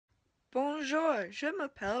Bonjour, je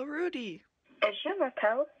m'appelle Rudy. Et je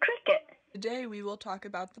m'appelle Cricket. Today we will talk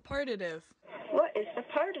about the partitive. What is the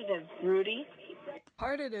partitive, Rudy?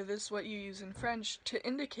 Partitive is what you use in French to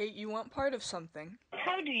indicate you want part of something.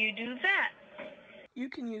 How do you do that? You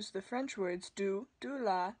can use the French words du,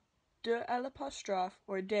 la, de l'apostrophe,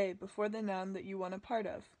 or de before the noun that you want a part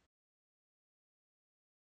of.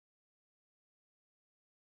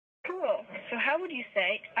 Cool. So how would you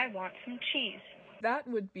say, I want some cheese? That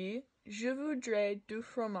would be je voudrais du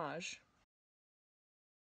fromage.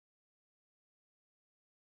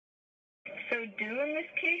 So do in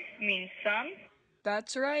this case means some?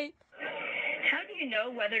 That's right. How do you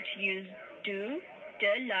know whether to use du,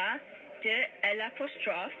 de la, de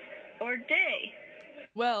l'apostrophe, or de?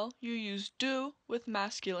 Well, you use du with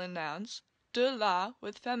masculine nouns, de la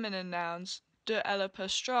with feminine nouns, de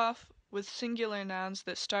l'apostrophe with singular nouns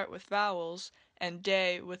that start with vowels, and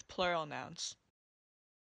de with plural nouns.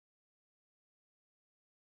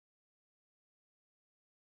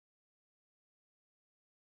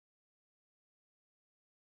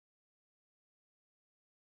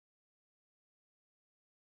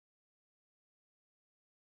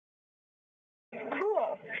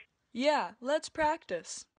 Cool. Yeah, let's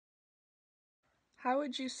practice. How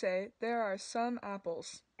would you say there are some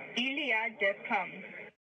apples? Il y a des pommes.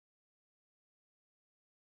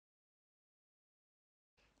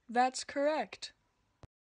 That's correct.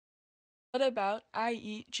 What about I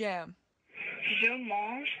eat jam? Je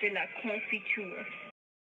mange de la confiture.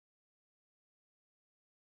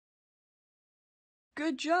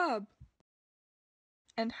 Good job!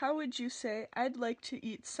 And how would you say I'd like to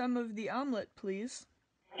eat some of the omelette, please?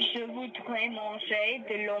 Je voudrais manger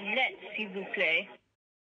de l'omelette, s'il vous plaît.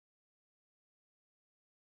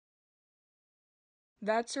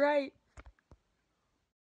 That's right.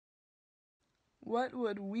 What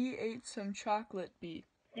would we ate some chocolate be?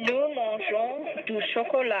 Nous mangeons du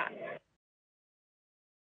chocolat.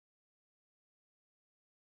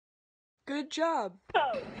 Good job!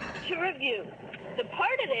 So, to review, the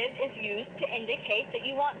partitive is used to indicate that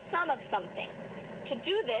you want some of something. To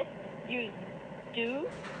do this, use du,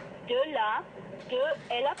 de la,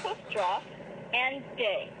 de l'apostrophe, and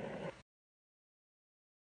de.